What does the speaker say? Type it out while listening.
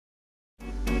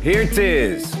Here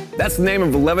 'Tis. That's the name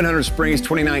of 1100 Springs'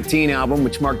 2019 album,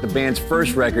 which marked the band's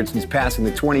first record since passing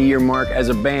the 20-year mark as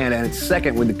a band and its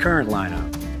second with the current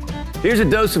lineup. Here's a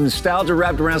dose of nostalgia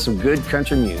wrapped around some good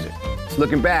country music. It's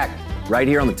Looking Back, right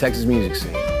here on the Texas music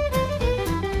scene.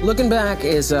 Looking Back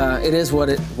is it is what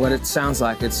it sounds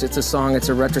like. It's a song. It's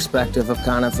a retrospective of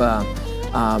kind of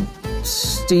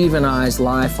Steve and I's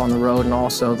life on the road, and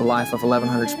also the life of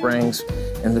 1100 Springs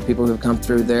and the people who've come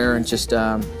through there, and just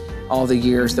all the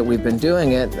years that we've been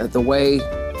doing it. The way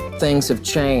things have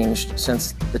changed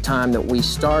since the time that we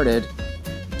started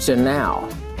to now,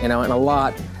 you know, and a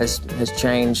lot has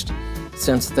changed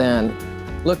since then.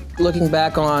 Looking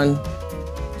back on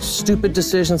stupid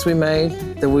decisions we made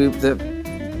that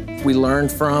we learned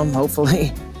from,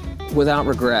 hopefully, without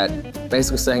regret.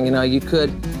 Basically saying, you know,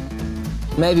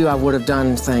 maybe I would have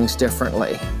done things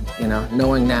differently. You know,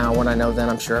 knowing now what I know then,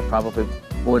 I'm sure I probably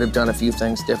would have done a few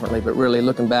things differently, but really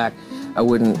looking back, I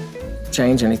wouldn't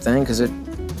change anything because it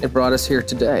brought us here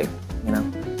today. You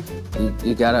know,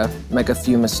 you gotta make a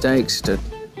few mistakes to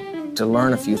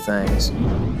learn a few things.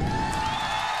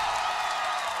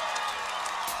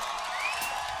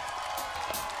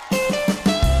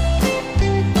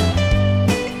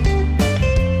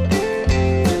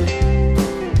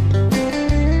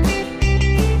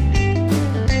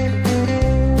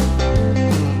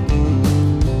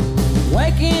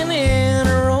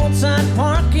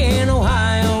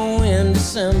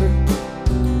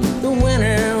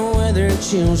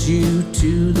 Chills you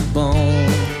to the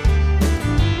bone.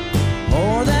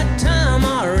 Or that time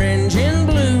our engine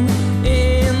blew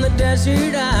in the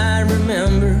desert, I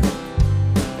remember.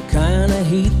 The kind of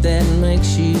heat that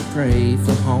makes you pray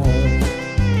for home.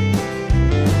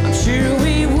 I'm sure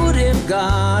we would have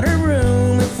got a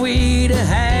room if we'd have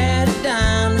had a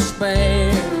dime to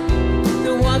spare.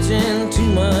 There wasn't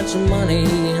too much money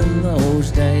in those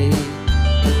days.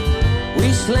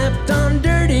 We slept on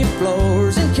dirty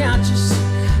floors and couches,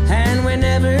 and we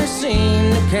never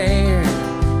seemed to care.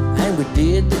 And we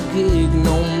did the gig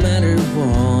no matter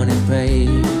what it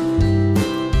paid.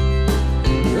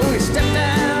 When we stepped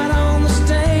out on the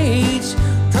stage,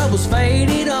 troubles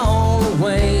faded all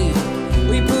away.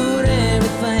 We put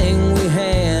everything we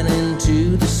had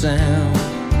into the sound,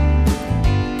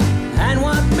 and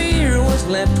what beer was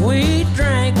left we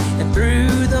drank and threw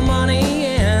the money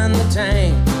in the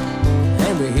tank.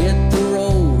 And we hit the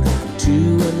road to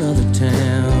another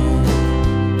town.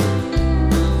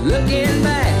 Looking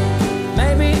back,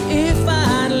 maybe if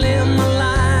I'd lived my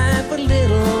life a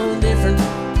little different,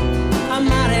 I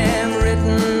might have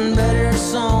written better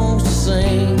songs to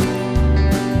sing.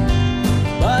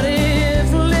 But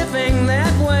if living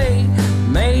that way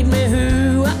made me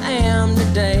who I am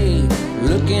today,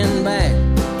 looking back,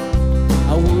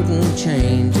 I wouldn't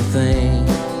change a thing.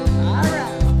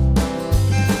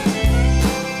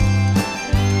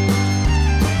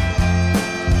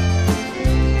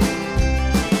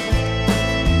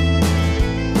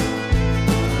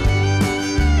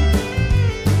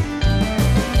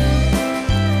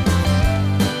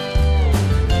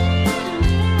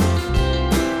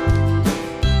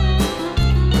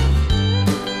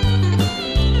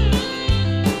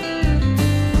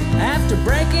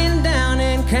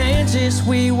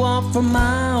 We walked for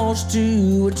miles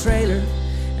to a trailer,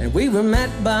 and we were met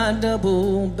by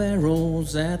double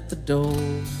barrels at the door.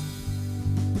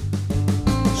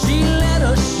 She let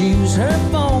us use her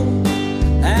phone,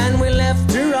 and we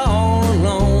left her all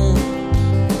alone.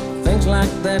 Things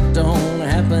like that don't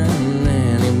happen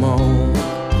anymore.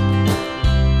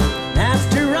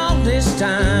 After all this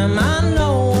time, I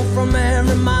know from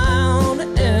every mile to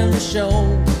every show,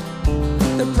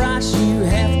 the price you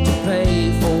have to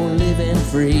pay for living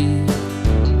free.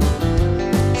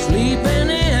 Sleeping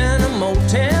in a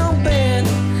motel bed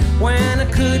when I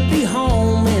could be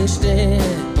home instead,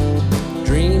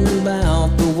 dreaming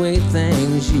about the way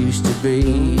things used to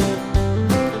be.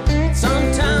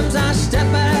 Sometimes I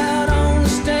step out on the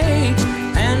stage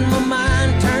and my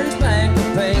mind turns back the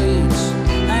page,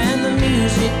 and the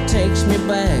music takes me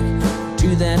back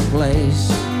to that place.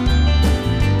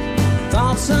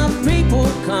 Thoughts of people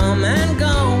come and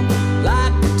go,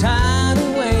 like the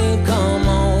tidal wave come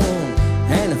on,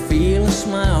 and I feel a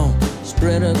smile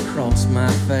spread across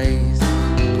my face.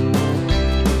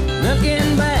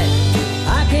 Looking back,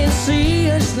 I can see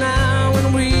us now,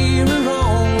 and we were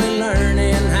only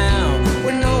learning how,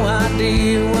 with no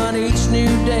idea what each new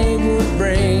day would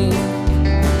bring.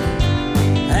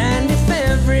 And if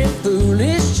every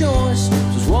foolish choice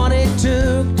was what it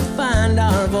took to find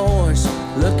our voice,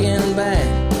 looking back,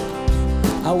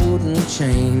 I wouldn't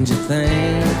change a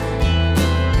thing.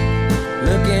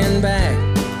 Looking back,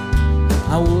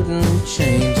 I wouldn't wouldn't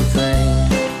change a thing.